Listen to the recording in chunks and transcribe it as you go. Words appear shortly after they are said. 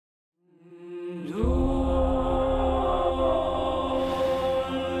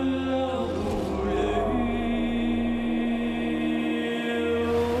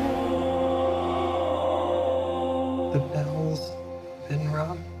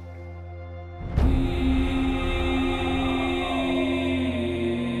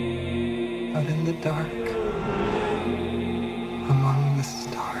dark, among the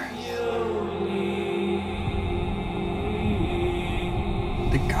stars,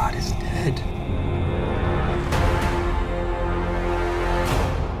 the god is dead.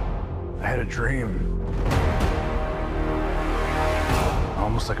 I had a dream.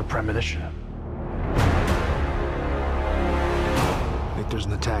 Almost like a premonition. I think there's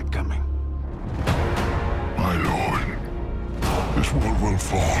an attack coming. My lord, this world will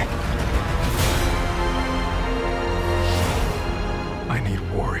fall. I need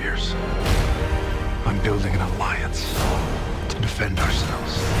warriors. I'm building an alliance to defend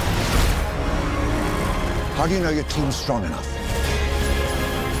ourselves. How do you know your team's strong enough?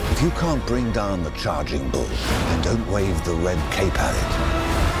 If you can't bring down the charging bull, then don't wave the red cape at it.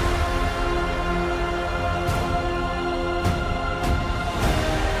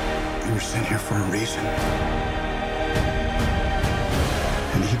 You were sent here for a reason.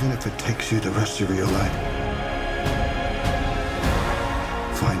 And even if it takes you the rest of your life,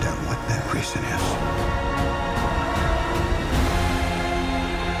 find out what that reason is.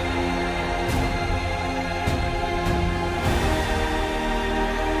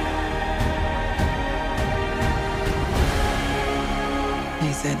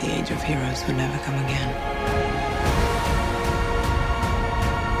 They said the age of heroes would never come again.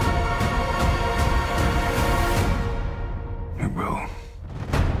 It will.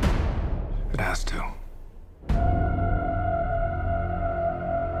 It has to.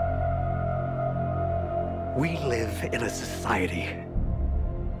 We live in a society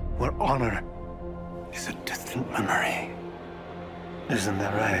where honor is a distant memory. Isn't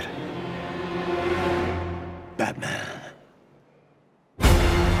that right, Batman?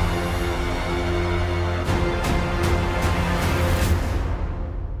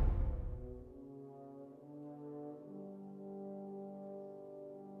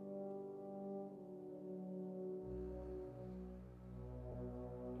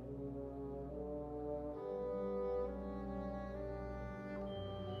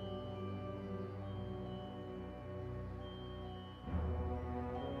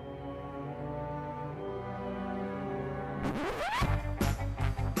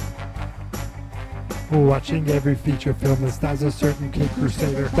 Watching every feature film that stars a certain Cape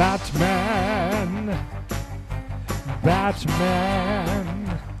Crusader. Batman!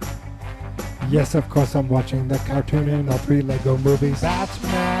 Batman! Yes, of course I'm watching the cartoon and all 3 Lego movies.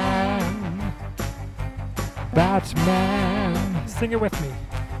 Batman! Batman! Sing it with me.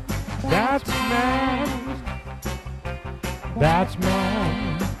 Batman!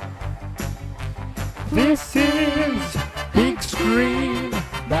 Batman! This is big screen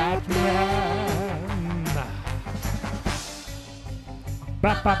Batman!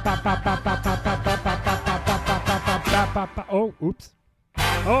 Oh, oops.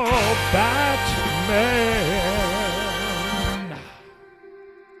 Oh, Batman.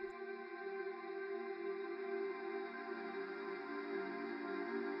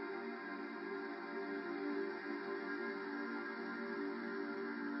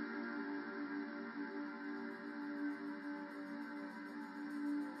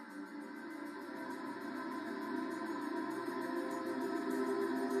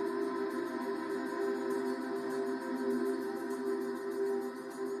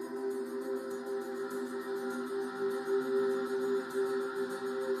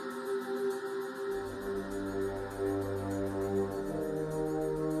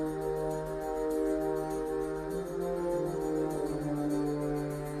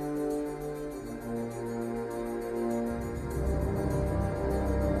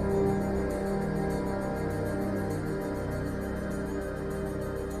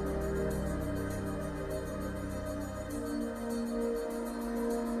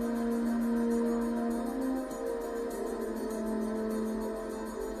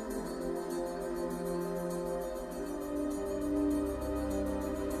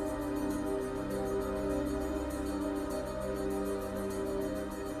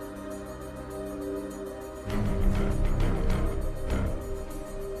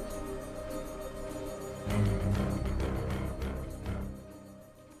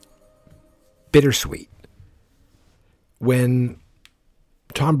 Bittersweet. When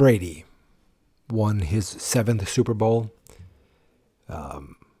Tom Brady won his 7th Super Bowl,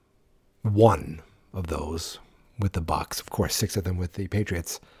 one of those with the Bucs, of course, 6 of them with the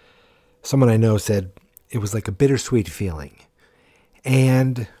Patriots, someone I know said it was like a bittersweet feeling.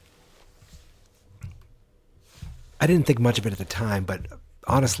 And I didn't think much of it at the time, but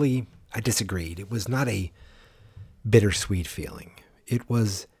honestly, I disagreed. It was not a bittersweet feeling. It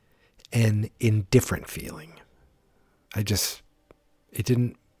was an indifferent feeling. It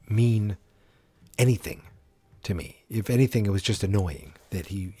didn't mean anything to me. If anything, it was just annoying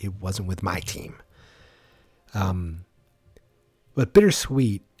that it wasn't with my team. But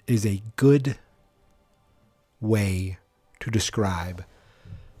bittersweet is a good way to describe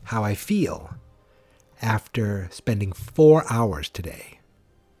how I feel after spending 4 hours today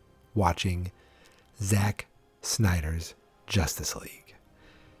watching Zack Snyder's Justice League.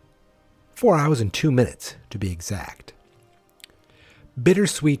 4 hours and 2 minutes, to be exact.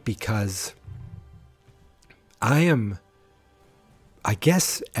 Bittersweet because I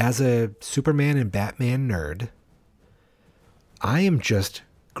guess as a Superman and Batman nerd, I am just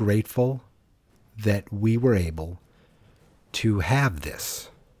grateful that we were able to have this.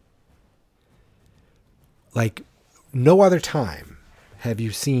 Like, no other time have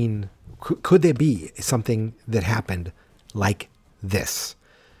you seen, could there be something that happened like this?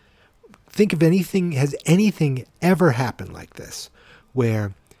 Think of anything, has anything ever happened like this,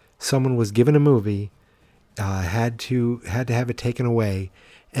 where someone was given a movie, had to have it taken away,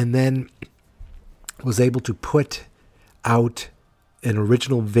 and then was able to put out an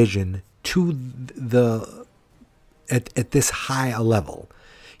original vision to at this high a level.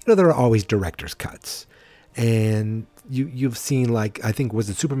 You know, there are always director's cuts, and you've seen, like, I think, was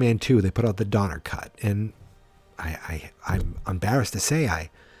it Superman 2? They put out the Donner cut, and I'm embarrassed to say I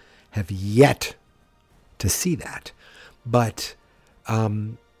have yet to see that, but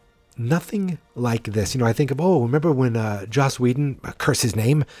nothing like this. You know, I think of, remember when Joss Whedon, curse his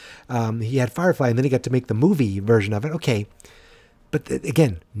name, he had Firefly, and then he got to make the movie version of it. Okay, but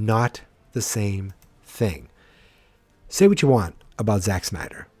again, not the same thing. Say what you want about Zack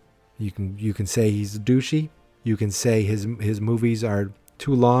Snyder. You can say he's douchey. You can say his movies are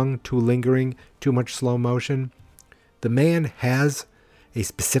too long, too lingering, too much slow motion. The man has a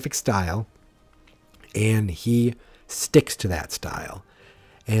specific style, and he sticks to that style.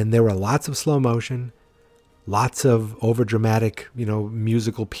 And there were lots of slow motion, lots of overdramatic,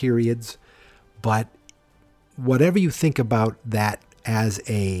 musical periods. But whatever you think about that as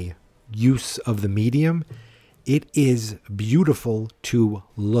a use of the medium, it is beautiful to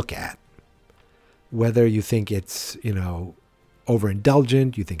look at. Whether you think it's,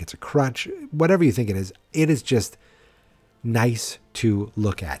 overindulgent, you think it's a crutch, whatever you think it is just nice to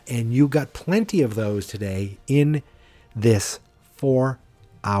look at. And you got plenty of those today in this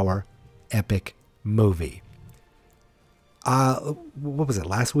 4-hour epic movie. What was it,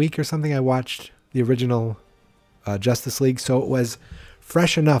 last week or something? I watched the original Justice League, so it was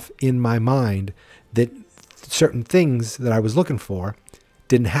fresh enough in my mind that certain things that I was looking for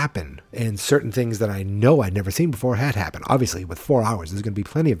didn't happen, and certain things that I know I'd never seen before had happened. Obviously, with 4 hours, there's going to be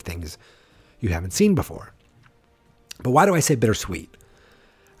plenty of things you haven't seen before. But why do I say bittersweet?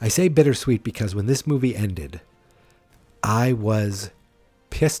 I say bittersweet because when this movie ended, I was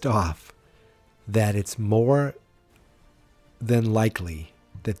pissed off that it's more than likely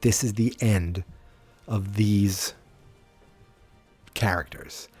that this is the end of these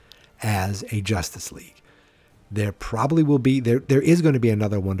characters as a Justice League. There probably will be, there is going to be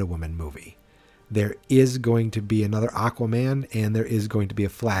another Wonder Woman movie. There is going to be another Aquaman, and there is going to be a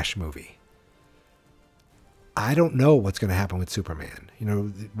Flash movie. I don't know what's going to happen with Superman.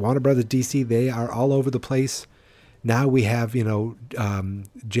 Warner Brothers, DC, they are all over the place. Now we have,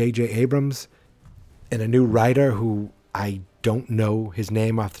 J.J. Abrams and a new writer who I don't know his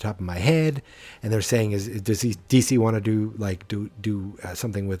name off the top of my head. And they're saying, does DC want to do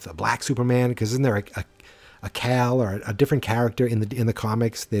something with a black Superman? Because isn't there a Kal or a different character in the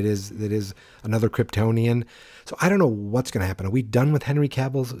comics that is another Kryptonian? So I don't know what's going to happen. Are we done with Henry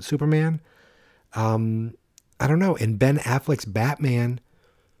Cavill's Superman? I don't know. And Ben Affleck's Batman,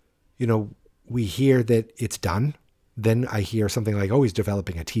 we hear that it's done. Then I hear something like, he's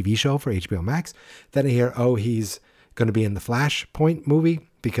developing a TV show for HBO Max. Then I hear, he's going to be in the Flashpoint movie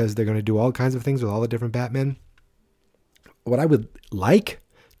because they're going to do all kinds of things with all the different Batmen. What I would like,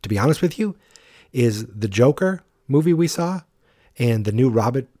 to be honest with you, is the Joker movie we saw and the new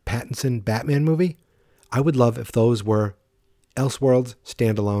Robert Pattinson Batman movie. I would love if those were Elseworlds,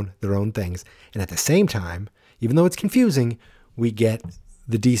 standalone, their own things. And at the same time, even though it's confusing, we get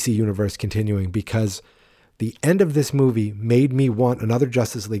the DC universe continuing, because the end of this movie made me want another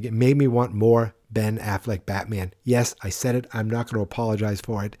Justice League. It made me want more Ben Affleck Batman. Yes, I said it. I'm not going to apologize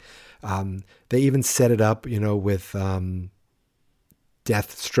for it. They even set it up, with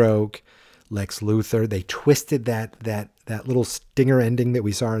Deathstroke, Lex Luthor. They twisted that little stinger ending that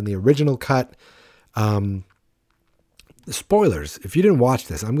we saw in the original cut. Spoilers, if you didn't watch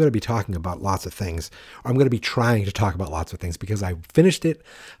this, I'm going to be talking about lots of things. I'm going to be trying to talk about lots of things because I finished it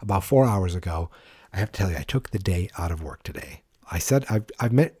about 4 hours ago. I have to tell you, I took the day out of work today. I said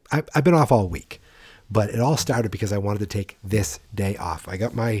I've been off all week. But it all started because I wanted to take this day off. I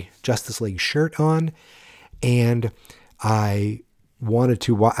got my Justice League shirt on, and I wanted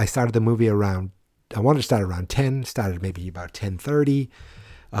to. I started the movie around. I wanted to start around 10. Started maybe about 10:30.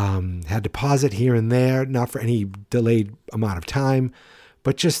 Had to pause it here and there, not for any delayed amount of time,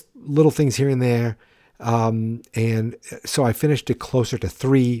 but just little things here and there. And so I finished it closer to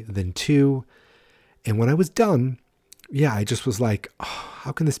 3 than 2. And when I was done, yeah, I just was like, oh,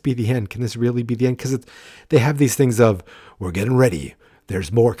 how can this be the end? Can this really be the end? Because they have these things of, we're getting ready.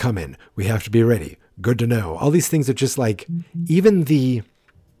 There's more coming. We have to be ready. Good to know. All these things are just like, even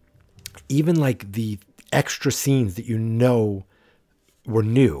like the extra scenes that you know were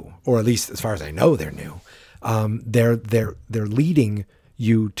new, or at least as far as I know, they're new. They're leading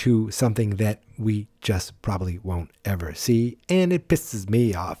you to something that we just probably won't ever see. And it pisses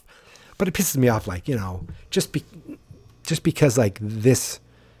me off. But it pisses me off, like, you know, just because like this,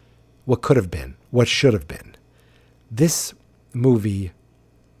 what could have been, what should have been. This movie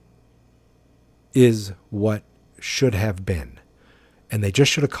is what should have been. And they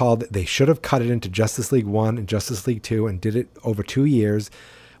just should have they should have cut it into Justice League 1 and Justice League 2 and did it over 2 years,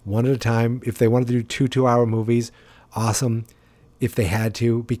 one at a time. If they wanted to do 2-hour movies, awesome. If they had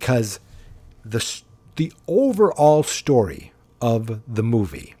to, because the overall story of the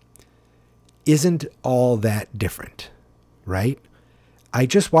movie isn't all that different, right? I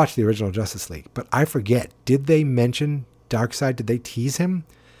just watched the original Justice League, but I forget, did they mention Darkseid? Did they tease him?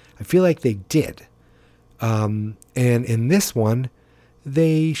 I feel like they did. And in this one,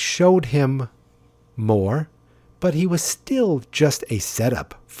 they showed him more, but he was still just a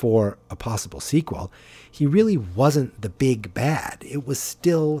setup for a possible sequel. He really wasn't the big bad. It was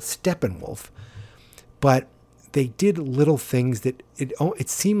still Steppenwolf. But they did little things that it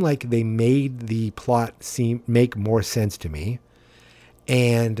seemed like they made the plot make more sense to me.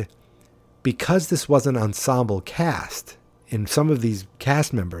 And because this was an ensemble cast, and some of these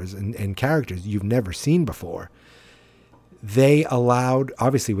cast members and characters you've never seen before, they allowed,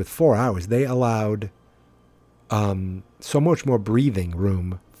 obviously with 4 hours, they allowed so much more breathing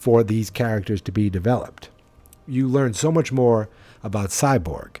room for these characters to be developed. You learn so much more about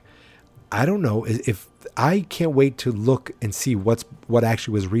Cyborg. I don't know if I can't wait to look and see what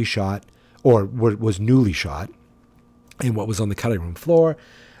actually was reshot or was newly shot and what was on the cutting room floor.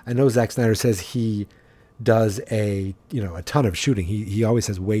 I know Zack Snyder says he does a ton of shooting. He always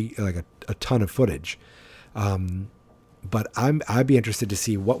has a ton of footage. But I'd be interested to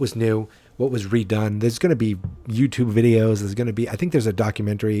see what was new, what was redone. There's going to be YouTube videos. There's going to be, I think there's a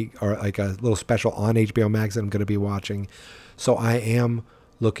documentary or like a little special on HBO Max that I'm going to be watching. So I am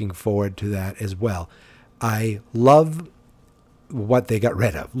looking forward to that as well. I love what they got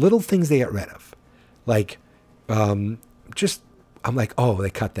rid of. Little things they got rid of. Like, I'm like, oh,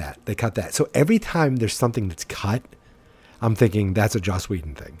 they cut that. They cut that. So every time there's something that's cut, I'm thinking that's a Joss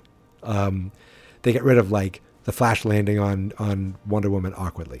Whedon thing. They get rid of like the Flash landing on Wonder Woman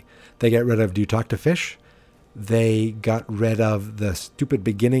awkwardly. They get rid of Do You Talk to Fish? They got rid of the stupid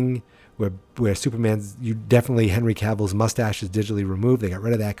beginning where Superman's, Henry Cavill's mustache is digitally removed. They got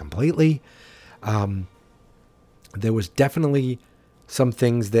rid of that completely. There was definitely some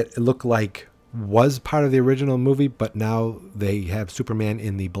things that looked like was part of the original movie, but now they have Superman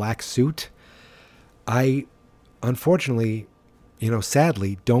in the black suit. I, unfortunately,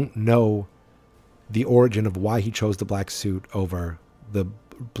 sadly, don't know the origin of why he chose the black suit over the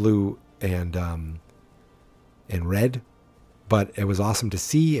blue and red. But it was awesome to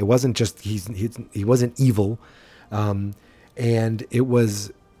see. It wasn't just he wasn't evil, and it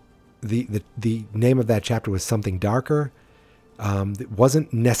was the name of that chapter was Something Darker. It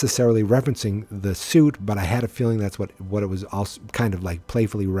wasn't necessarily referencing the suit, but I had a feeling that's what it was also kind of like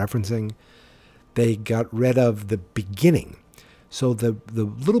playfully referencing. They got rid of the beginning. So the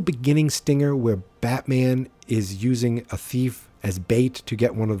little beginning stinger where Batman is using a thief as bait to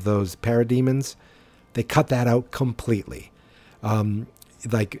get one of those parademons, they cut that out completely.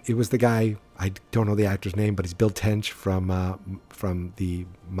 Like it was the guy, I don't know the actor's name, but he's Bill Tench from the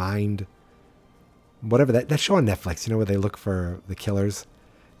Mind, whatever that show on Netflix, where they look for the killers,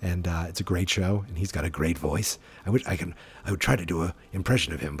 and it's a great show, and he's got a great voice. I would try to do an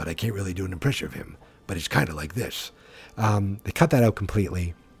impression of him, but I can't really do an impression of him. But it's kind of like this. They cut that out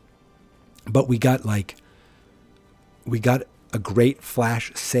completely, but we got a great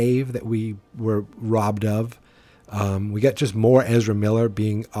Flash save that we were robbed of. We got just more Ezra Miller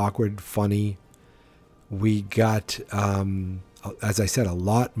being awkward, funny. We got, as I said, a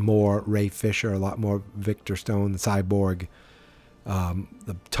lot more Ray Fisher, a lot more Victor Stone, the Cyborg, a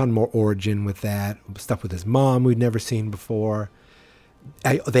ton more origin with that, stuff with his mom we'd never seen before.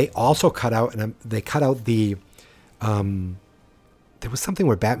 They also cut out, and they cut out the. There was something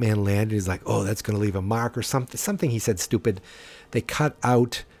where Batman landed. He's like, "Oh, that's going to leave a mark," or something. Something he said stupid. They cut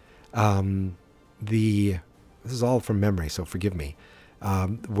out the. This is all from memory, so forgive me.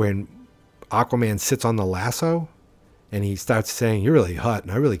 When Aquaman sits on the lasso, and he starts saying, "You're really hot,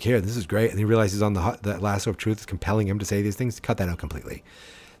 and I really care. This is great," and he realizes he's on the lasso of truth is compelling him to say these things. Cut that out completely.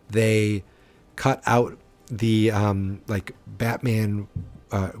 They cut out the like Batman,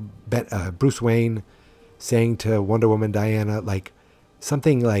 Bruce Wayne saying to Wonder Woman Diana like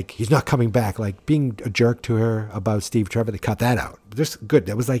something like he's not coming back, like being a jerk to her about Steve Trevor. They cut that out. Just good.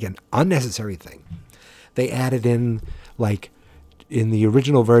 That was like an unnecessary thing. They added in like in the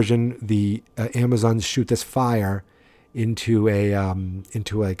original version, the Amazons shoot this fire into a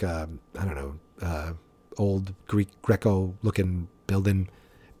into like a I don't know old Greco looking building,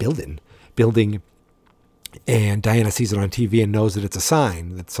 and Diana sees it on TV and knows that it's a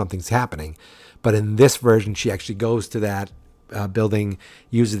sign that something's happening. But in this version, she actually goes to that building,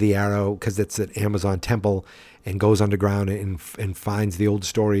 uses the arrow because it's an Amazon temple, and goes underground and finds the old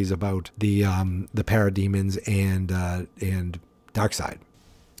stories about the parademons and Darkseid.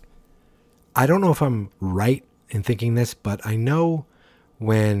 I don't know if I'm right in thinking this, but I know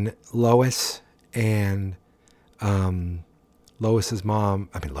when Lois and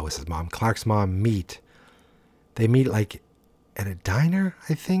Clark's mom meet, they meet like at a diner,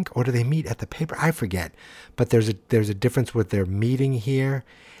 I think, or do they meet at the paper? I forget. But there's a difference with their meeting here.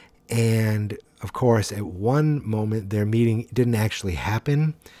 And of course, at one moment, their meeting didn't actually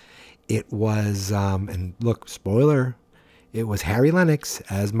happen. It was, and look, spoiler, it was Harry Lennox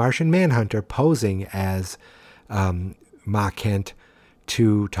as Martian Manhunter posing as Ma Kent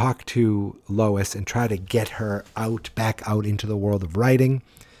to talk to Lois and try to get her back out into the world of writing.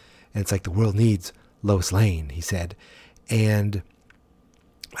 And it's like the world needs Lois Lane, he said. And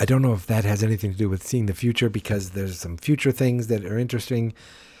I don't know if that has anything to do with seeing the future, because there's some future things that are interesting.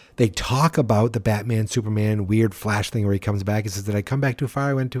 They talk about the Batman, Superman, weird Flash thing where he comes back and says, did I come back too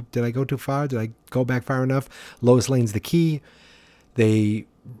far? Did I go too far? Did I go back far enough? Lois Lane's the key. Batman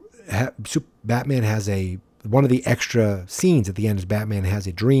has one of the extra scenes at the end is Batman has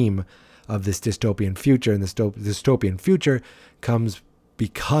a dream of this dystopian future, and this dystopian future comes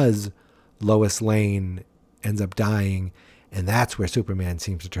because Lois Lane ends up dying, and that's where Superman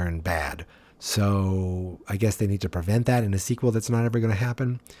seems to turn bad. So I guess they need to prevent that in a sequel that's not ever going to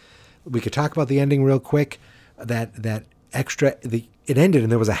happen. We could talk about the ending real quick. That extra, it ended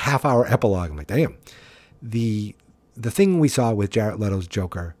and there was a half-hour epilogue. I'm like, damn. The thing we saw with Jared Leto's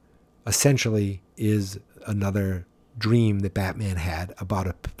Joker essentially is another dream that Batman had about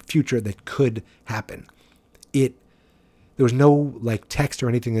a future that could happen. There was no like text or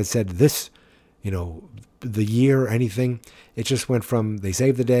anything that said this, the year or anything. It just went from they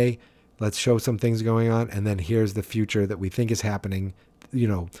saved the day, let's show some things going on, and then here's the future that we think is happening.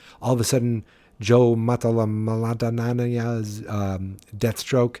 All of a sudden, Joe Maladana's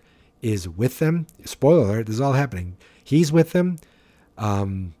Deathstroke is with them. Spoiler alert, this is all happening. He's with them.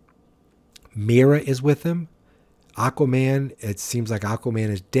 Mira is with them. Aquaman, it seems like Aquaman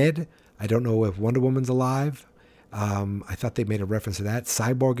is dead. I don't know if Wonder Woman's alive. I thought they made a reference to that.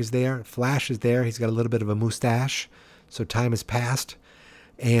 Cyborg is there. Flash is there. He's got a little bit of a mustache. So time has passed.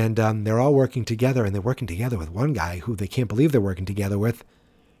 And they're all working together. And they're working together with one guy who they can't believe they're working together with.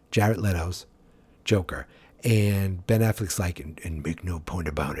 Jared Leto's Joker. And Ben Affleck's like, and make no point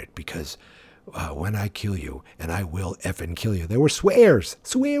about it, because when I kill you, and I will effing kill you. There were swear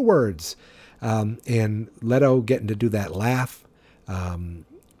words. And Leto getting to do that laugh. And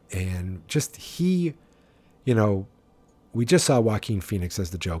just we just saw Joaquin Phoenix as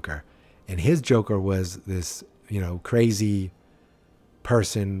the Joker, and his Joker was this, crazy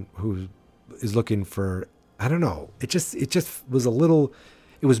person who is looking for, I don't know. It just was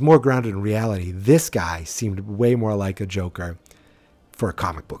it was more grounded in reality. This guy seemed way more like a Joker for a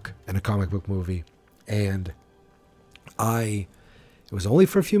comic book and a comic book movie. And it was only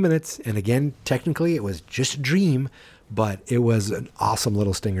for a few minutes. And again, technically it was just a dream, but it was an awesome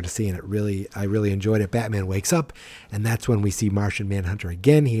little stinger to see, and I really enjoyed it. Batman wakes up, and that's when we see Martian Manhunter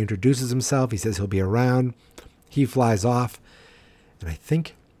again. He introduces himself. He says he'll be around. He flies off, and I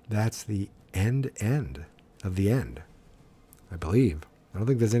think that's the end of the end, I believe. I don't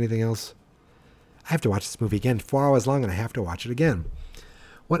think there's anything else. I have to watch this movie again. 4 hours long, and I have to watch it again.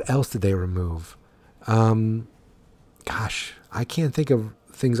 What else did they remove? Gosh, I can't think of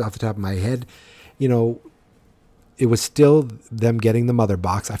things off the top of my head. It was still them getting the mother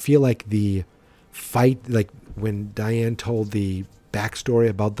box. I feel like the fight, like when Diane told the backstory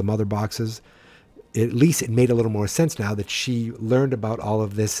about the mother boxes, at least it made a little more sense now that she learned about all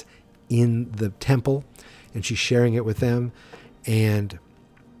of this in the temple, and she's sharing it with them, and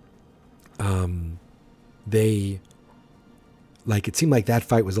it seemed like that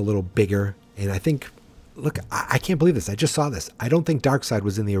fight was a little bigger. And I think, look, I can't believe this. I just saw this. I don't think Darkseid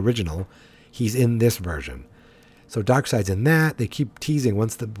was in the original. He's in this version. So Darkseid's in that. They keep teasing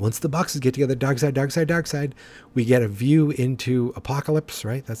once the boxes get together, Darkseid. We get a view into Apocalypse,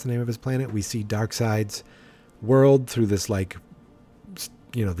 right? That's the name of his planet. We see Darkseid's world through this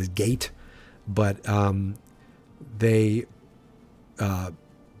this gate, but they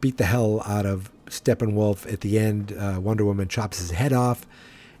beat the hell out of Steppenwolf at the end. Wonder Woman chops his head off,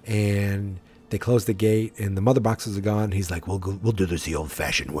 and they close the gate, and the mother boxes are gone. He's like, we'll do this the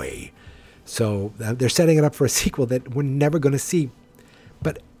old-fashioned way. So they're setting it up for a sequel that we're never going to see.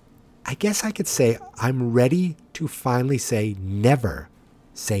 But I guess I could say I'm ready to finally say never.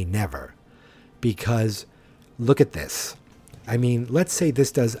 Say never. Because look at this. I mean, let's say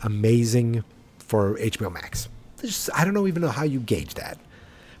this does amazing for HBO Max. I don't even know how you gauge that.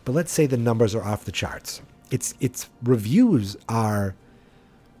 But let's say the numbers are off the charts. Its reviews are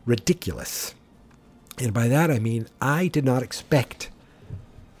ridiculous. And by that I mean I did not expect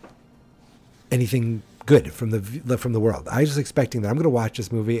anything good from the world. I was just expecting that I'm going to watch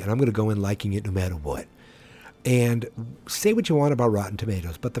this movie and I'm going to go in liking it no matter what. And say what you want about Rotten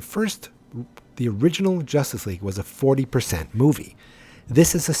Tomatoes, but the original Justice League was a 40% movie.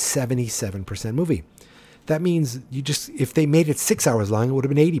 This is a 77% movie. That means if they made it 6 hours long, it would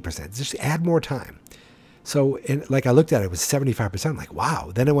have been 80%. Just add more time. So, and like I looked at it, it was 75%. I'm like,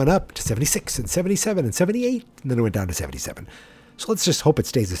 wow. Then it went up to 76 and 77 and 78, and then it went down to 77. So let's just hope it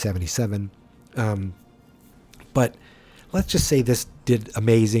stays at 77. But let's just say this did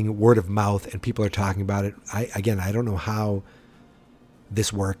amazing, word of mouth, and people are talking about it. I don't know how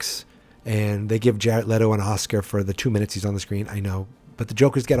this works. And they give Jared Leto an Oscar for the 2 minutes he's on the screen. I know. But the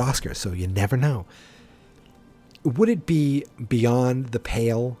Jokers get Oscars, so you never know. Would it be beyond the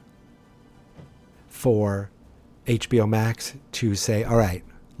pale for HBO Max to say, all right,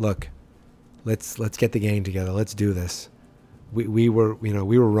 look, let's get the gang together. Let's do this. We were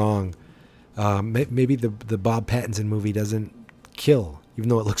wrong. Maybe the Bob Pattinson movie doesn't kill, even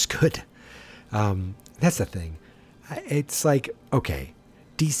though it looks good. That's the thing. It's like, okay,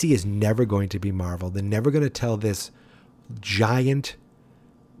 DC is never going to be Marvel. They're never going to tell this giant,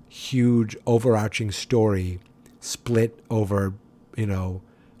 huge, overarching story split over,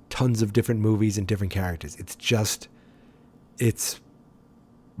 tons of different movies and different characters. It's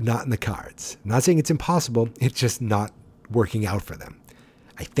not in the cards. I'm not saying it's impossible. It's just not working out for them,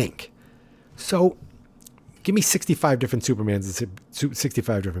 I think. So give me 65 different Supermans and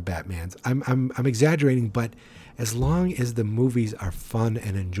 65 different Batmans. I'm exaggerating, but as long as the movies are fun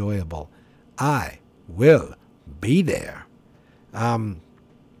and enjoyable, I will be there. And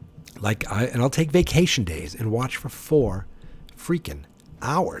I'll take vacation days and watch for 4 freaking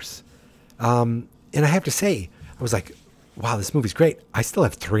hours. And I have to say, I was like, wow, this movie's great. I still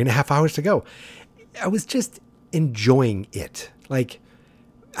have 3.5 hours to go. I was just enjoying it. Like,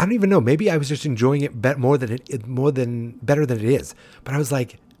 I don't even know. Maybe I was just enjoying it better than it is. But I was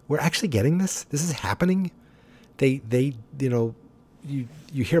like, we're actually getting this. This is happening. They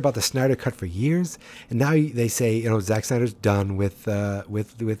you hear about the Snyder Cut for years, and now they say, Zack Snyder's done with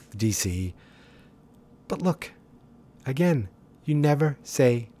DC. But look, again, you never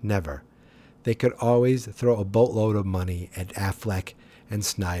say never. They could always throw a boatload of money at Affleck and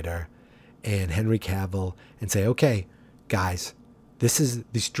Snyder and Henry Cavill and say, okay, guys, this is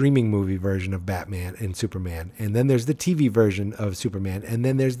the streaming movie version of Batman and Superman. And then there's the TV version of Superman. And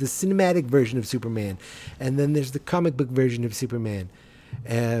then there's the cinematic version of Superman. And then there's the comic book version of Superman.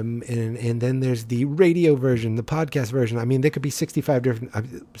 And then there's the radio version, the podcast version. I mean, there could be 65 different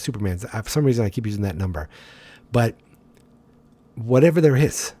Supermans. For some reason, I keep using that number. But whatever there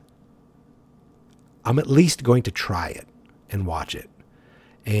is, I'm at least going to try it and watch it.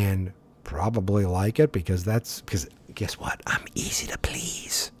 And probably like it because guess what? I'm easy to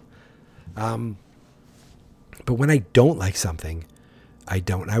please. But when I don't like something, I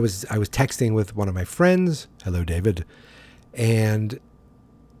don't. I was texting with one of my friends. Hello, David. And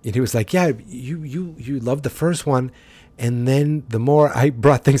he was like, yeah, you loved the first one. And then the more I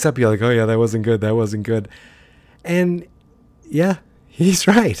brought things up, you're like, oh yeah, that wasn't good. And yeah, he's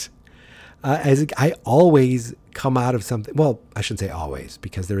right. I always come out of something. Well, I shouldn't say always,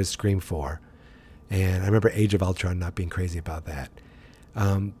 because there is Scream 4. And I remember Age of Ultron not being crazy about that.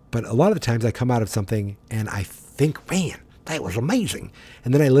 But a lot of the times I come out of something and I think, man, that was amazing.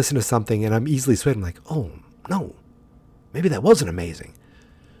 And then I listen to something and I'm easily swayed. I'm like, oh, no, maybe that wasn't amazing.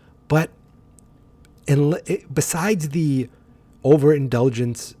 But besides the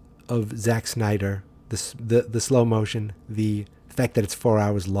overindulgence of Zack Snyder, the slow motion, the fact that it's 4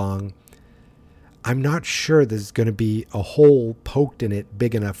 hours long, I'm not sure there's going to be a hole poked in it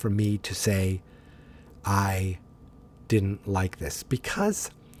big enough for me to say I didn't like this,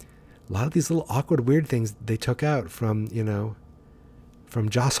 because a lot of these little awkward, weird things they took out from, from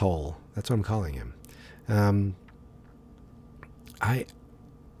Joss Hole. That's what I'm calling him. I'm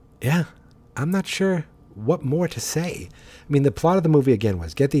not sure what more to say. I mean, the plot of the movie again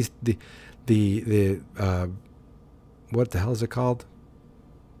was get these the what the hell is it called?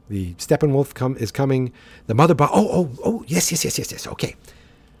 The Steppenwolf is coming. The mother box. Oh, yes. Okay.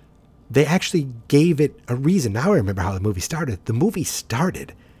 They actually gave it a reason. Now I remember how the movie started. The movie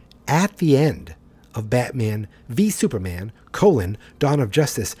started at the end of Batman v Superman, Dawn of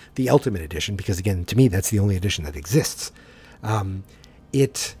Justice, the Ultimate Edition, because again, to me, that's the only edition that exists.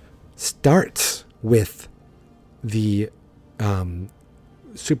 It starts with the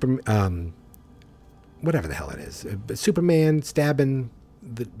whatever the hell it is, Superman stabbing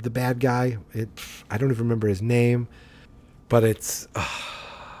the bad guy. I don't even remember his name, but it's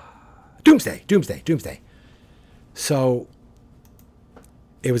Doomsday. So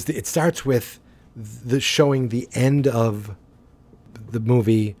it starts with the showing the end of the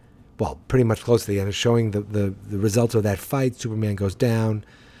movie, well, pretty much close to the end, is showing the results of that fight. Superman goes down.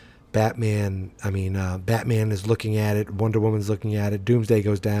 Batman is looking at it. Wonder Woman's looking at it. Doomsday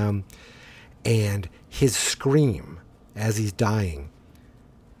goes down. And his scream as he's dying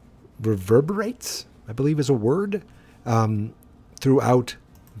reverberates, I believe is a word, throughout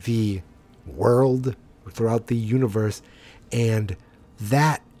the world, throughout the universe. And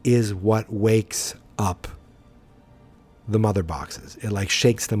that is what wakes up the mother boxes. It like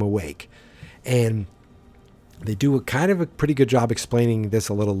shakes them awake. And they do a kind of a pretty good job explaining this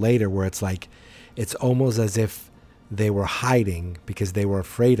a little later, where it's like, it's almost as if they were hiding because they were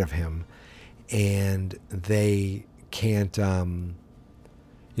afraid of him, and they can't, now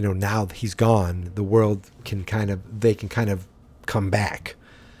that he's gone, the world can kind of come back.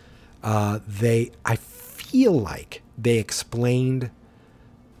 I feel like they explained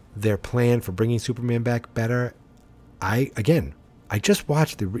their plan for bringing Superman back better. I just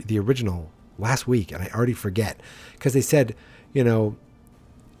watched the original last week, and I already forget, because they said,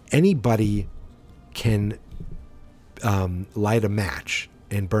 anybody can light a match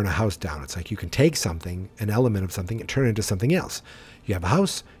and burn a house down. It's like you can take something, an element of something, and turn it into something else. You have a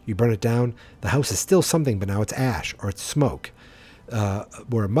house, you burn it down, the house is still something, but now it's ash or it's smoke.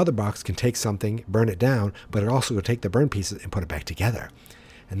 Where a mother box can take something, burn it down, but it also will take the burn pieces and put it back together.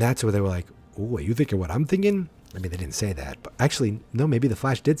 And that's where they were like, "Oh, are you thinking what I'm thinking?" I mean, they didn't say that, but actually, no, maybe the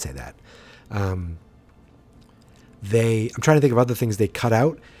Flash did say that. I'm trying to think of other things they cut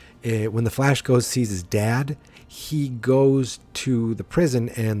out. When the Flash sees his dad, he goes to the prison,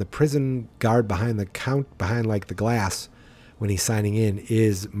 and the prison guard behind like the glass when he's signing in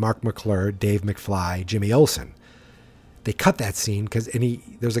is Mark McClure, Dave McFly, Jimmy Olsen. They cut that scene because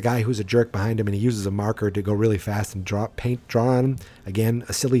there's a guy who's a jerk behind him, and he uses a marker to go really fast and draw on him. Again,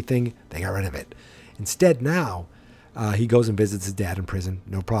 a silly thing. They got rid of it. Instead, now he goes and visits his dad in prison,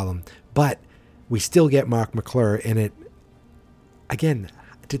 no problem. But we still get Mark McClure in it. Again,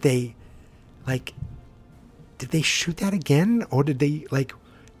 did they shoot that again, or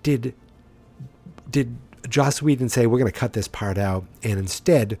did Joss Whedon say, we're going to cut this part out, and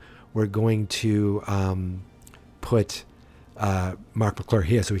instead we're going to put Mark McClure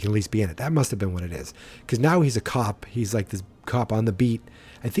here so he can at least be in it? That must have been what it is, because now he's a cop. He's like this cop on the beat.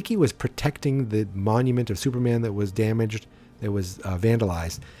 I think he was protecting the monument of Superman that was damaged, that was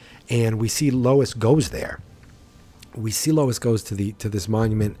vandalized, and we see Lois goes there. We see Lois goes to this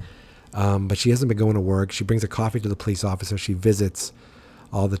monument, but she hasn't been going to work. She brings a coffee to the police officer. She visits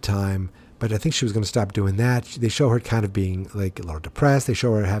all the time, but I think she was going to stop doing that. They show her kind of being like a little depressed. They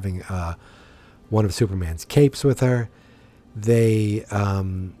show her having one of Superman's capes with her.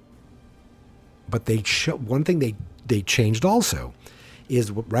 One thing they changed also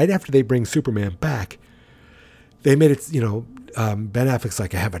is right after they bring Superman back, they made it, Ben Affleck's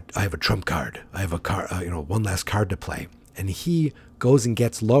like, I have a trump card. I have a card, one last card to play. And he goes and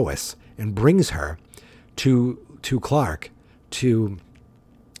gets Lois and brings her to Clark to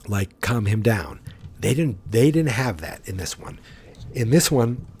like calm him down. They didn't have that in this one. In this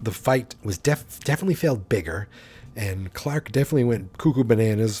one, the fight was definitely felt bigger, and Clark definitely went cuckoo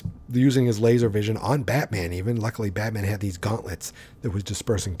bananas using his laser vision on Batman even. Luckily, Batman had these gauntlets that was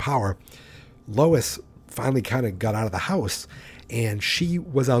dispersing power. Lois finally kind of got out of the house, and she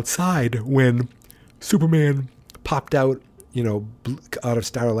was outside when Superman popped out out of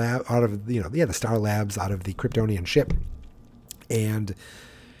Star Lab, the Star Labs, out of the Kryptonian ship, and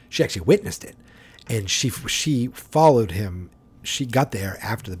she actually witnessed it, and she followed him. She got there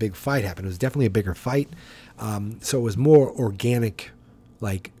after the big fight happened. It was definitely a bigger fight, so it was more organic.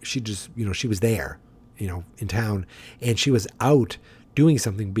 Like she just, she was there, in town, and she was out doing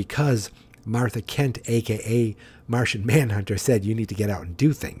something because Martha Kent, aka Martian Manhunter, said you need to get out and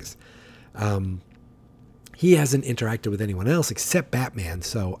do things. He hasn't interacted with anyone else except Batman,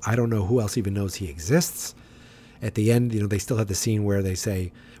 so I don't know who else even knows he exists. At the end, they still have the scene where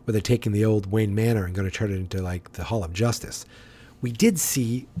they're taking the old Wayne Manor and going to turn it into like the Hall of Justice. We did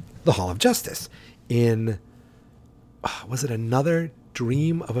see the Hall of Justice in, was it another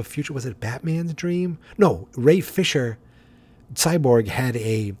dream of a future? Was it Batman's dream? No, Ray Fisher, Cyborg, had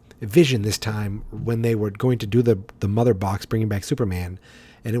a vision this time when they were going to do the mother box, bringing back Superman.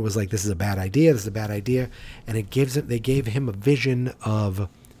 And it was like, this is a bad idea. This is a bad idea. And they gave him a vision of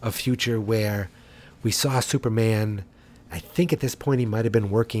a future where we saw Superman. I think at this point he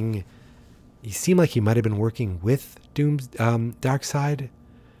seemed like he might have been working with Doom's Darkseid,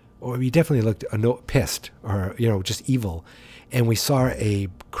 or he definitely looked pissed or, just evil. And we saw a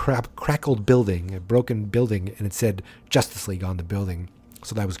crackled building, a broken building, and it said Justice League on the building.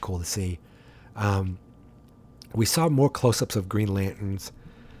 So that was cool to see. We saw more close-ups of Green Lanterns.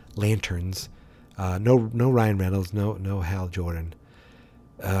 No Ryan Reynolds, no Hal Jordan.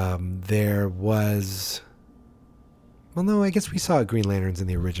 There was, I guess we saw Green Lanterns in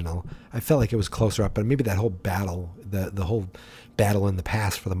the original. I felt like it was closer up, but maybe that whole battle, the whole battle in the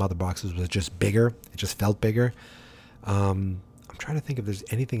past for the mother boxes was just bigger. It just felt bigger. I'm trying to think if there's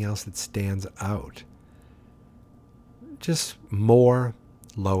anything else that stands out. Just more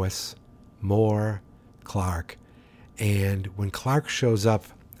Lois, more Clark. And when Clark shows up,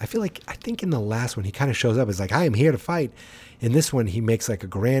 I think in the last one, he kind of shows up as like, I am here to fight. In this one, he makes like a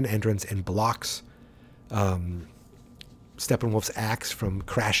grand entrance and blocks Steppenwolf's axe from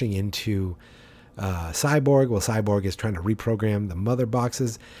crashing into Cyborg. Well, Cyborg is trying to reprogram the mother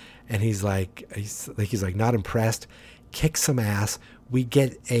boxes, and he's like not impressed. Kicks some ass. We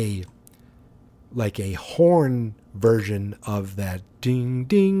get a horn version of that ding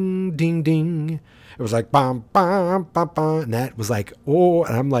ding ding ding. It was like bam bam bam bam, and that was like, oh,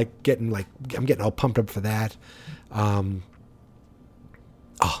 and I'm getting all pumped up for that. That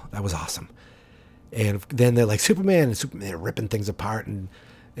was awesome. And then they're like Superman, and they're ripping things apart, and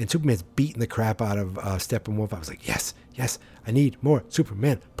Superman's beating the crap out of Steppenwolf. I was like, yes, I need more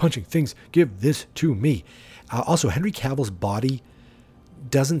Superman punching things. Give this to me. Also, Henry Cavill's body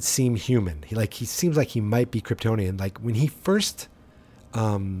doesn't seem human. He seems like he might be Kryptonian. Like when he first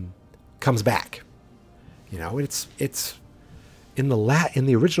comes back, it's in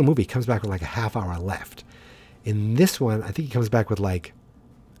the original movie, he comes back with like a half hour left. In this one, I think he comes back with like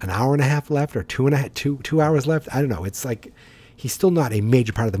an hour and a half left, or 2 hours left. I don't know. It's like he's still not a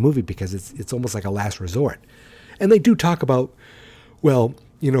major part of the movie because it's almost like a last resort. And they do talk about, well,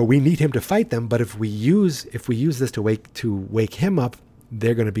 we need him to fight them, but if we use this to wake him up,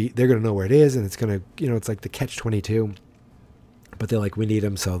 they're gonna know where it is, and it's gonna, it's like the catch-22. But they're like, we need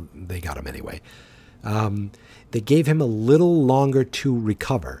him, so they got him anyway. They gave him a little longer to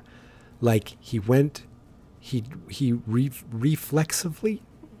recover. Like he reflexively,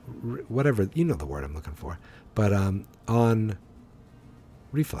 whatever, the word I'm looking for, but on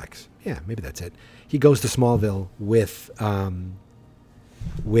reflex, yeah, maybe that's it. He goes to Smallville with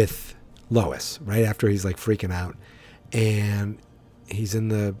Lois right after he's like freaking out, and he's in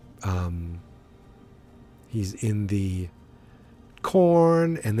the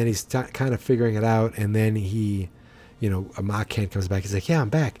corn, and then he's kind of figuring it out, and then Ma Kent comes back. He's like, yeah, I'm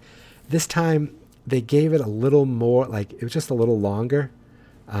back. This time they gave it a little more, like it was just a little longer.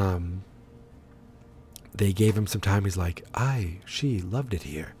 They gave him some time. He's like, she loved it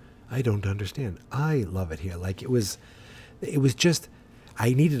here. I don't understand. I love it here. Like it was just,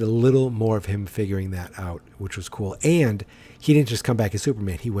 I needed a little more of him figuring that out, which was cool. And he didn't just come back as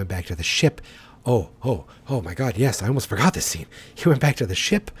Superman. He went back to the ship. Oh my God, yes, I almost forgot this scene. He went back to the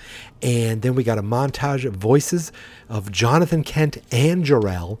ship, and then we got a montage of voices of Jonathan Kent and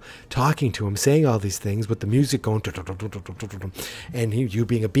Jor-El talking to him, saying all these things with the music going, and you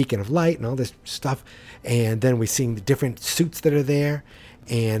being a beacon of light and all this stuff. And then we seeing the different suits that are there.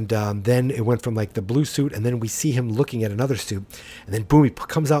 And then it went from like the blue suit, and then we see him looking at another suit, and then boom, he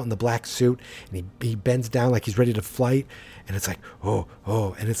comes out in the black suit, and he bends down like he's ready to flight, and it's like, oh,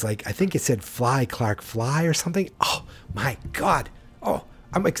 and it's like, I think it said "Fly, Clark, fly" or something. Oh my God! Oh,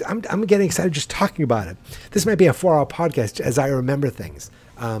 I'm getting excited just talking about it. This might be a 4-hour podcast as I remember things.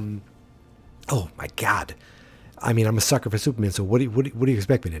 Oh my God! I mean, I'm a sucker for Superman, so what do you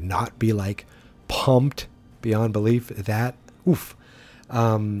expect me to not be like pumped beyond belief at that? Oof.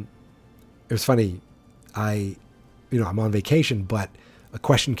 It was funny. I'm on vacation, but a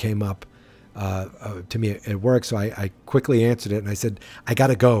question came up to me at work, so I quickly answered it, and I said, I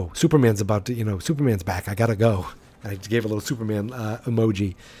gotta go. Superman's back. I gotta go. And I gave a little Superman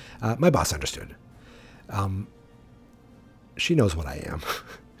emoji. My boss understood. She knows what I am.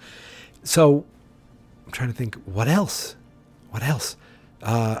 So I'm trying to think, what else?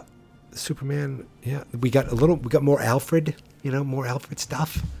 Superman, yeah. We got more Alfred, more Alfred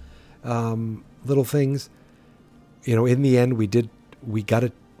stuff. Little things. In the end, we got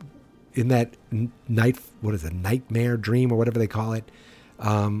it in that nightmare dream or whatever they call it.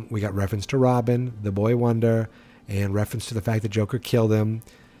 We got reference to Robin, the Boy Wonder, and reference to the fact that Joker killed him.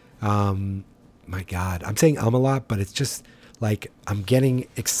 My God, I'm saying a lot, but it's just like I'm getting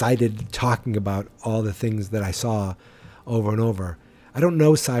excited talking about all the things that I saw over and over. I don't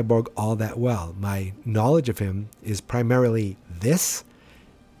know Cyborg all that well. My knowledge of him is primarily this,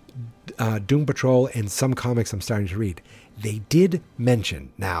 Doom Patrol, and some comics I'm starting to read. They did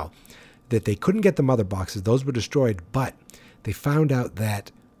mention now that they couldn't get the mother boxes. Those were destroyed, but they found out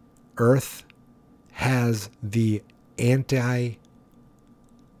that Earth has the anti-life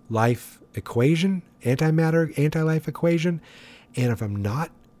equation, antimatter, anti-life equation. And if I'm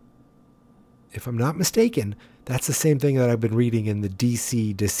not mistaken, that's the same thing that I've been reading in the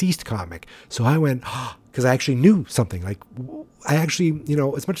DC Deceased comic. So I went, because I actually knew something. Like, I actually,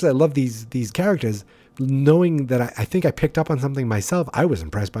 as much as I love these characters, knowing that I think I picked up on something myself, I was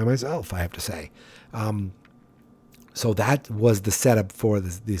impressed by myself, I have to say. So that was the setup for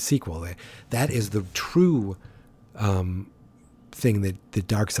the sequel. That is the true thing that the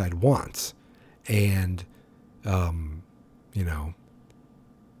Darkseid wants. And, are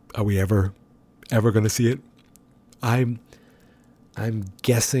we ever going to see it? I'm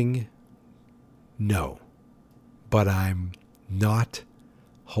guessing no, but I'm not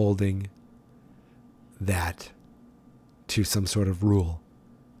holding that to some sort of rule,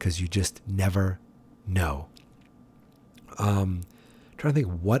 because you just never know. Trying to think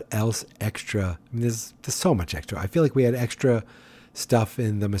what else extra. I mean, there's so much extra. I feel like we had extra stuff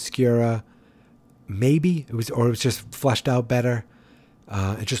in the Mascura. Maybe it was just fleshed out better.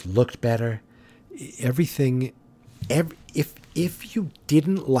 It just looked better. Everything. If you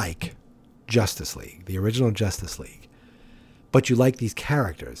didn't like Justice League, the original Justice League, but you like these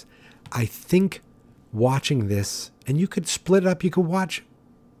characters, I think watching this, and you could split it up. You could watch.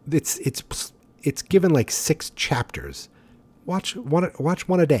 It's given like 6 chapters. Watch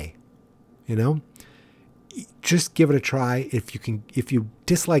one a day. Just give it a try. If you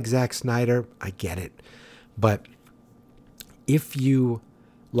dislike Zack Snyder, I get it, but if you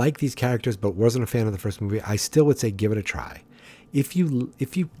like these characters but wasn't a fan of the first movie, I still would say give it a try. If you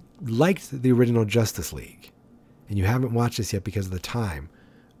liked the original Justice League and you haven't watched this yet because of the time,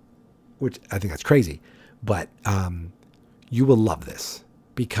 which I think that's crazy, but you will love this,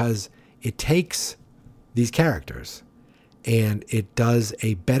 because it takes these characters and it does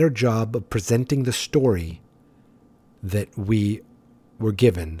a better job of presenting the story that we were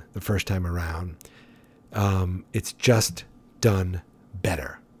given the first time around. It's just done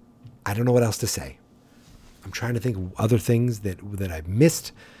better. I don't know what else to say. I'm trying to think of other things that I've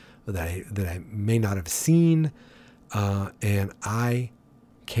missed, that I may not have seen, and I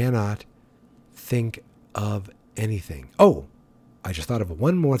cannot think of anything. Oh, I just thought of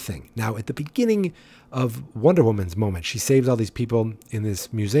one more thing. Now, at the beginning of Wonder Woman's moment, she saves all these people in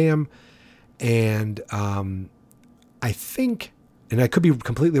this museum, and I think, and I could be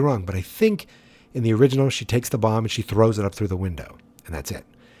completely wrong, but I think in the original she takes the bomb and she throws it up through the window, and that's it.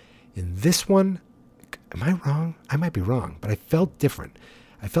 In this one, am I wrong? I might be wrong, but I felt different.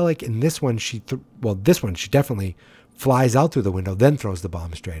 I felt like in this one she definitely flies out through the window, then throws the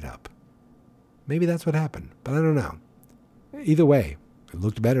bomb straight up. Maybe that's what happened, but I don't know. Either way, it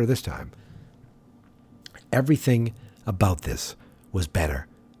looked better this time. Everything about this was better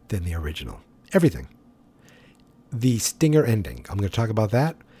than the original. Everything. The Stinger ending, I'm going to talk about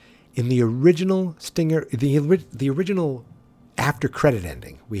that. In the original Stinger, the original after credit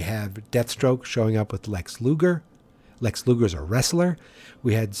ending, we have Deathstroke showing up with Lex Luger. Lex Luger's a wrestler.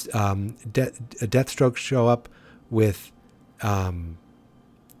 We had Deathstroke show up with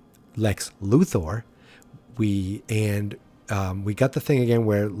Lex Luthor. We got the thing again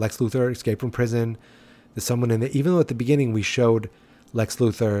where Lex Luthor escaped from prison. There's someone in there. Even though at the beginning we showed Lex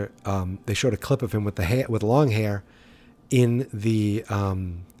Luthor, they showed a clip of him with with long hair in the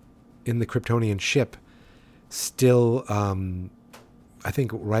Kryptonian ship. Still, I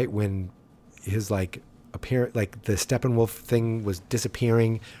think right when his appear, like the Steppenwolf thing was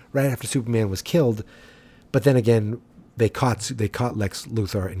disappearing right after Superman was killed. But then again, they caught Lex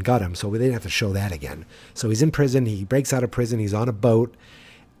Luthor and got him, so they didn't have to show that again. So he's in prison. He breaks out of prison. He's on a boat,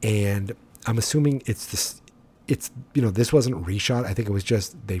 and I'm assuming it's this. This wasn't reshot. I think it was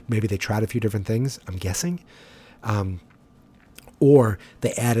just maybe they tried a few different things. I'm guessing, or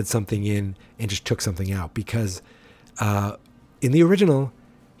they added something in and just took something out because in the original,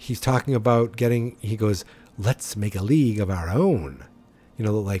 he's talking about he goes, let's make a league of our own.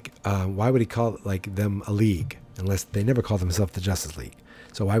 Why would he call them a league unless they never call themselves the Justice League?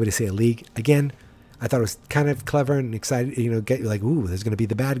 So why would he say a league? Again, I thought it was kind of clever and excited, get you like, ooh, there's going to be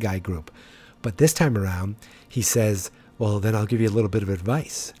the bad guy group. But this time around, he says, well, then I'll give you a little bit of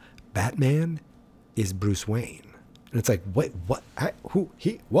advice. Batman is Bruce Wayne. And it's like, what?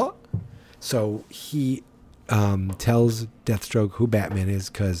 What? So he tells Deathstroke who Batman is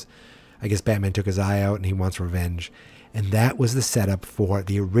because I guess Batman took his eye out and he wants revenge. And that was the setup for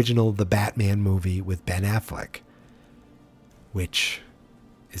the original The Batman movie with Ben Affleck, which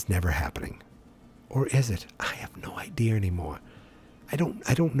is never happening. Or is it? I have no idea anymore. I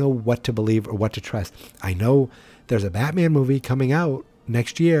don't know what to believe or what to trust. I know there's a Batman movie coming out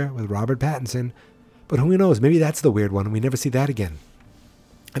next year with Robert Pattinson, but who knows? Maybe that's the weird one and we never see that again.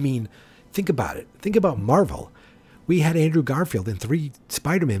 I mean, think about it. Think about Marvel. We had Andrew Garfield in 3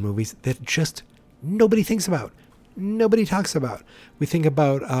 Spider-Man movies that just nobody thinks about. Nobody talks about. We think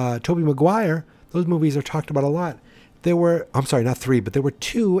about Tobey Maguire. Those movies are talked about a lot. There were, I'm sorry, not 3, but there were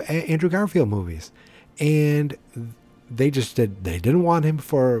 2 Andrew Garfield movies. And they didn't want him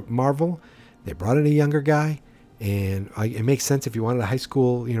for Marvel. They brought in a younger guy. And it makes sense if you wanted a high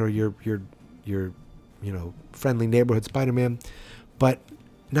school, your friendly neighborhood Spider-Man. But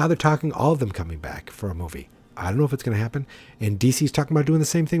now they're talking all of them coming back for a movie. I don't know if it's going to happen. And DC's talking about doing the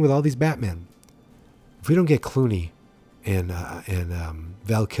same thing with all these Batman. If we don't get Clooney and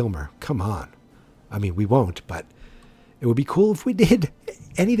Val Kilmer, come on. I mean, we won't, but it would be cool if we did.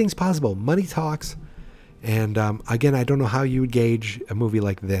 Anything's possible. Money talks. And again, I don't know how you would gauge a movie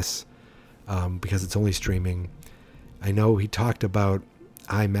like this because it's only streaming. I know he talked about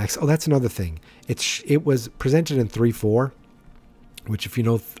IMAX. Oh, that's another thing. It was presented in 3:4, which if you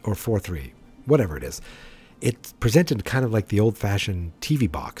know, or 4:3, whatever it is. It's presented kind of like the old-fashioned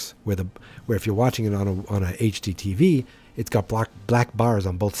TV box, where if you're watching it on a HD TV, it's got black bars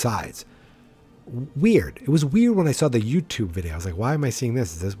on both sides. Weird. It was weird when I saw the YouTube video. I was like, why am I seeing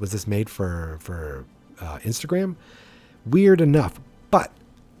this? Was this made for Instagram? Weird enough. But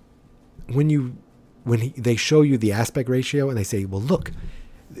when they show you the aspect ratio and they say, well, look,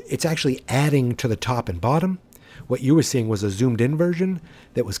 it's actually adding to the top and bottom. What you were seeing was a zoomed in version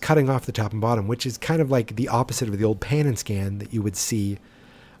that was cutting off the top and bottom, which is kind of like the opposite of the old pan and scan that you would see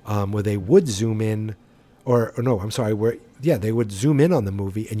where they would zoom in they would zoom in on the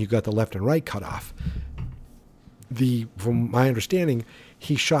movie and you got the left and right cut off. From my understanding,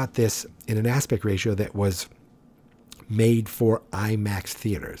 he shot this in an aspect ratio that was made for IMAX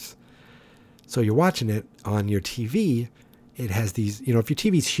theaters. So you're watching it on your TV. It has these, if your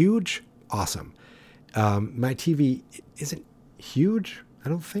TV's huge, awesome. My TV isn't huge, I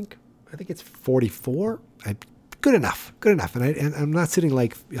don't think. I think it's 44. Good enough. And I'm not sitting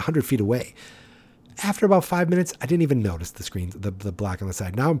like 100 feet away. After about 5 minutes, I didn't even notice the screen, the black on the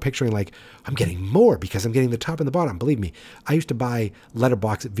side. Now I'm picturing like I'm getting more because I'm getting the top and the bottom. Believe me, I used to buy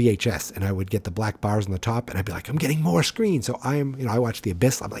letterbox at VHS and I would get the black bars on the top and I'd be like, I'm getting more screen. So I watch The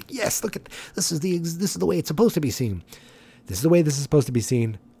Abyss. I'm like, yes, look at this is the way it's supposed to be seen. This is the way this is supposed to be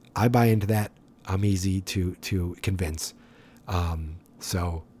seen. I buy into that. I'm easy to convince.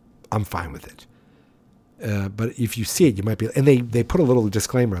 So I'm fine with it. But if you see it, you might be... And they put a little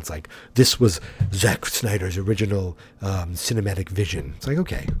disclaimer. It's like, this was Zack Snyder's original cinematic vision. It's like,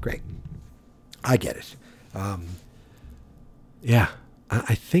 okay, great. I get it. Yeah,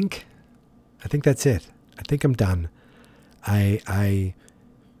 I think that's it. I think I'm done. I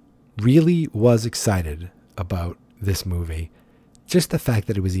really was excited about this movie. Just the fact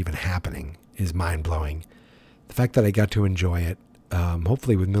that it was even happening is mind-blowing. The fact that I got to enjoy it,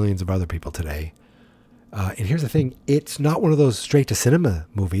 hopefully with millions of other people today. And here's the thing. It's not one of those straight-to-cinema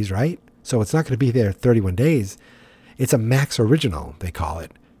movies, right? So it's not going to be there 31 days. It's a Max original, they call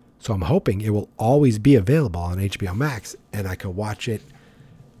it. So I'm hoping it will always be available on HBO Max, and I can watch it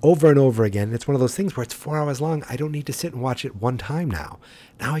over and over again. It's one of those things where it's 4 hours long. I don't need to sit and watch it one time now.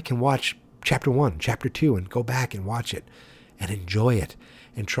 Now I can watch Chapter 1, Chapter 2, and go back and watch it and enjoy it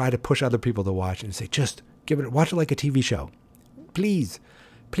and try to push other people to watch and say, just watch it like a TV show. Please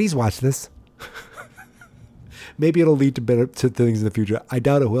watch this. Maybe it'll lead to better things in the future. I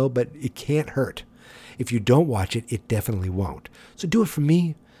doubt it will, but it can't hurt. If you don't watch it, it definitely won't. So do it for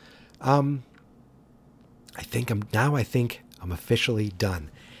me. I think I'm officially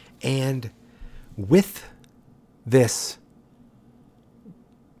done. And with this,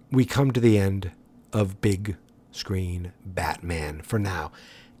 we come to the end of big screen Batman for now.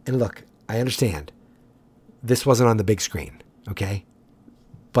 And look, I understand this wasn't on the big screen, okay?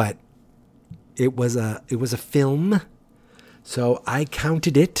 But it was a film, so I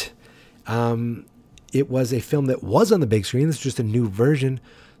counted it. It was a film that was on the big screen. It's just a new version,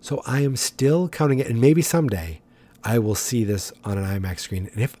 so I am still counting it. And maybe someday I will see this on an IMAX screen.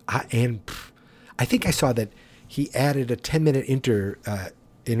 And I think I saw that he added a 10-minute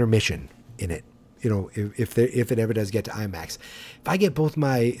intermission in it. You know, if it ever does get to IMAX, if I get both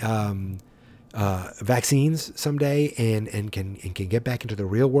my vaccines someday and can get back into the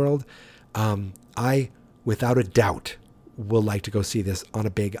real world, I without a doubt will like to go see this on a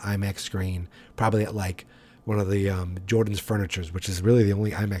big IMAX screen, probably at like one of the Jordan's Furnitures, which is really the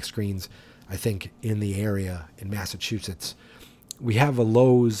only IMAX screens I think in the area in Massachusetts. We have a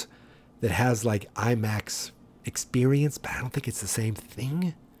Lowe's that has like IMAX experience, but I don't think it's the same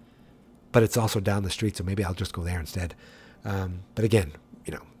thing. But it's also down the street, so maybe I'll just go there instead. But again,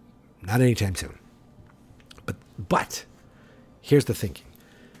 you know, not anytime soon. But here's the thinking.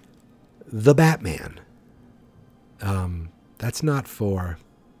 The Batman, that's not for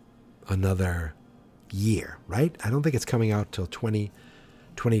another year, right? I don't think it's coming out till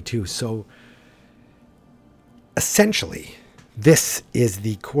 2022. So essentially, this is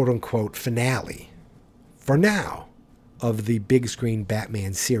the quote-unquote finale, for now, of the big screen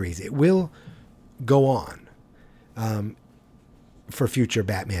Batman series. It will go on for future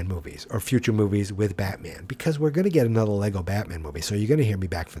Batman movies or future movies with Batman, because we're going to get another Lego Batman movie. So you're going to hear me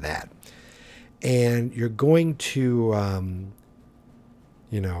back for that. And you're going to,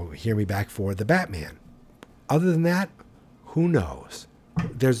 hear me back for the Batman. Other than that, who knows?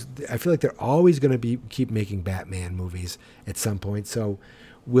 I feel like they're always going to keep making Batman movies at some point. So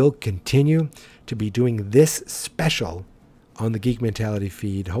we'll continue to be doing this special on the Geek Mentality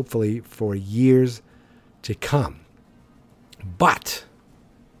feed, hopefully for years to come. But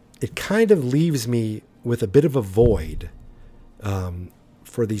it kind of leaves me with a bit of a void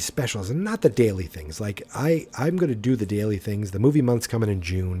for these specials, and not the daily things. Like I'm going to do the daily things. The movie month's coming in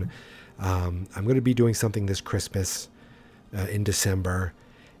June. I'm going to be doing something this Christmas in December.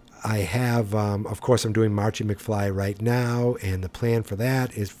 I have, of course, I'm doing Marty McFly right now, and the plan for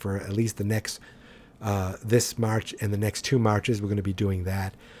that is for at least the next this March and the next 2 Marches, we're going to be doing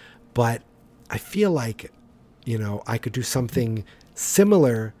that. But I feel like, I could do something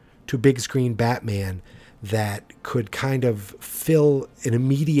similar to big screen Batman that could kind of fill an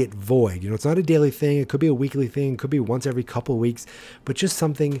immediate void. It's not a daily thing. It could be a weekly thing. It could be once every couple of weeks, but just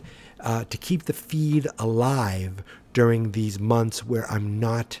something to keep the feed alive during these months where I'm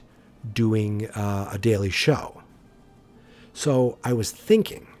not doing a daily show. So I was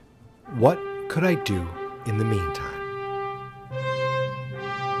thinking, what could I do in the meantime?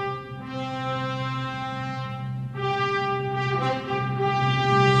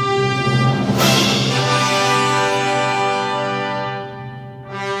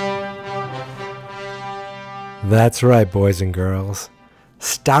 That's right, boys and girls.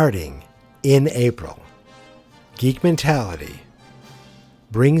 Starting in April, Geek Mentality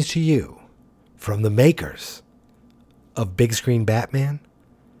brings to you, from the makers of Big Screen Batman,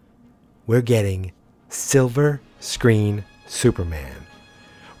 we're getting Silver Screen Superman.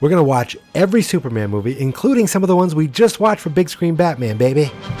 We're going to watch every Superman movie, including some of the ones we just watched for Big Screen Batman, baby.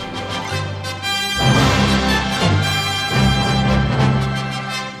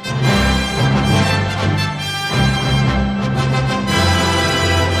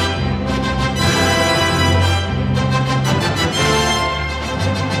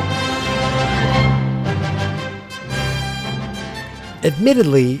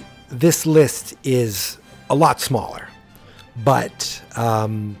 Admittedly, this list is a lot smaller, but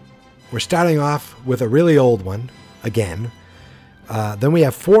we're starting off with a really old one, again. Then we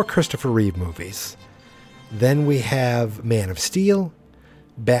have 4 Christopher Reeve movies. Then we have Man of Steel,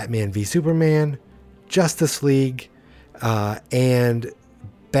 Batman v Superman, Justice League, and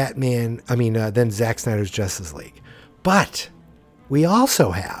then Zack Snyder's Justice League. But we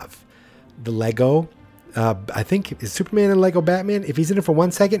also have the Lego, I think, is Superman and Lego Batman? If he's in it for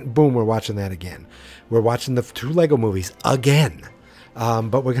 1 second, boom, we're watching that again. We're watching the 2 Lego movies again.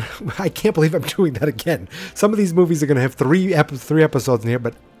 But I can't believe I'm doing that again. Some of these movies are going to have 3 episodes in here,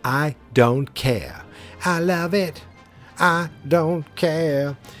 but I don't care. I love it. I don't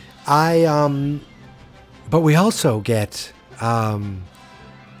care. But we also get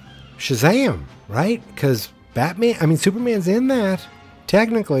Shazam, right? Because Superman's in that.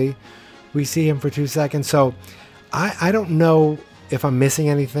 Technically, we see him for 2 seconds. So I don't know if I'm missing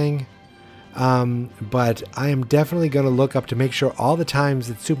anything, but I am definitely going to look up to make sure all the times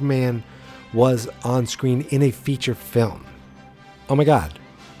that Superman was on screen in a feature film. Oh my God.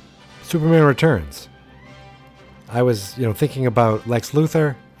 Superman Returns. I was, thinking about Lex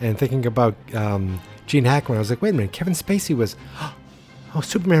Luthor and thinking about Gene Hackman. I was like, wait a minute, Kevin Spacey was... Oh,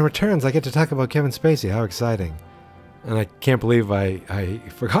 Superman Returns. I get to talk about Kevin Spacey. How exciting. And I can't believe I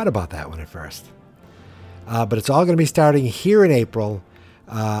forgot about that one at first. But it's all going to be starting here in April.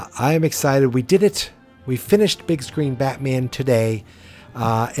 I am excited. We did it. We finished Big Screen Batman today.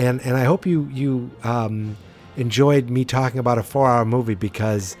 And I hope you enjoyed me talking about a 4-hour movie,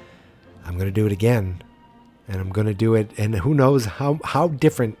 because I'm going to do it again. And I'm going to do it. And who knows how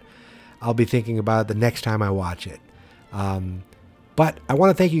different I'll be thinking about it the next time I watch it. But I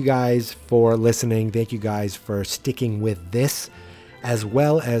want to thank you guys for listening. Thank you guys for sticking with this, as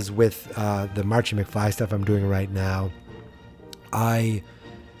well as with the Marty McFly stuff I'm doing right now. I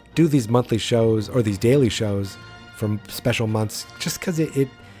do these monthly shows, or these daily shows, from special months, just because it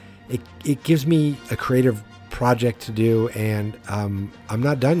gives me a creative project to do, and I'm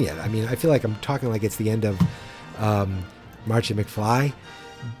not done yet. I mean, I feel like I'm talking like it's the end of Marty McFly.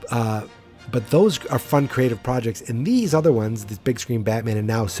 But those are fun, creative projects. And these other ones, this Big Screen Batman and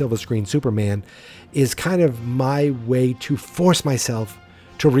now Silver Screen Superman, is kind of my way to force myself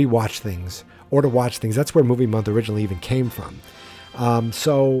to rewatch things or to watch things. That's where Movie Month originally even came from.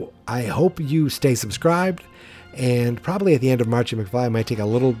 So I hope you stay subscribed. And probably at the end of Marty McFly, I might take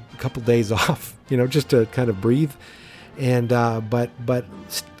a couple days off, just to kind of breathe. And but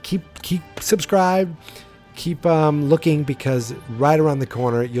keep subscribed. Keep looking, because right around the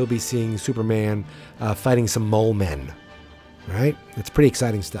corner you'll be seeing Superman fighting some mole men. Right? It's pretty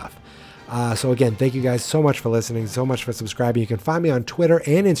exciting stuff. So again, thank you guys so much for listening, so much for subscribing. You can find me on Twitter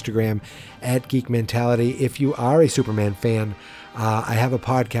and Instagram at Geek Mentality. If you are a Superman fan, I have a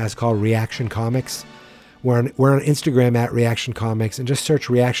podcast called Reaction Comics. We're on Instagram at Reaction Comics, and just search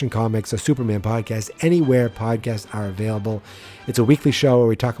Reaction Comics, a Superman podcast, anywhere podcasts are available. It's a weekly show where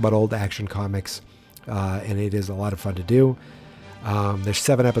we talk about old action comics. And it is a lot of fun to do. There's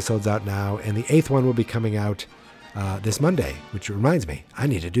 7 episodes out now, and the 8th one will be coming out this Monday, which reminds me, I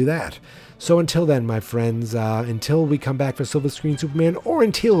need to do that. So until then, my friends, until we come back for Silver Screen Superman, or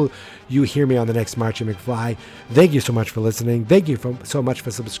until you hear me on the next Marty McFly, thank you so much for listening. Thank you so much for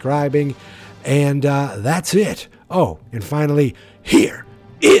subscribing. And that's it. Oh, and finally, here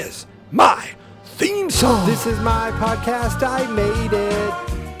is my theme song. This is my podcast. I made it.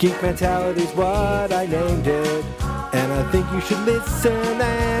 Geek Mentality's what I named it. And I think you should listen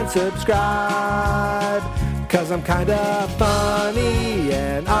and subscribe, 'cause I'm kinda funny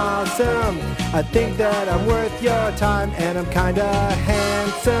and awesome. I think that I'm worth your time, and I'm kinda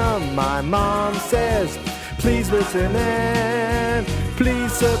handsome. My mom says, please listen and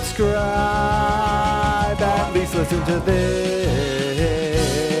please subscribe. At least listen to this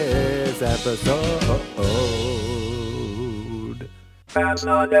episode. Fans,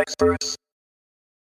 not experts.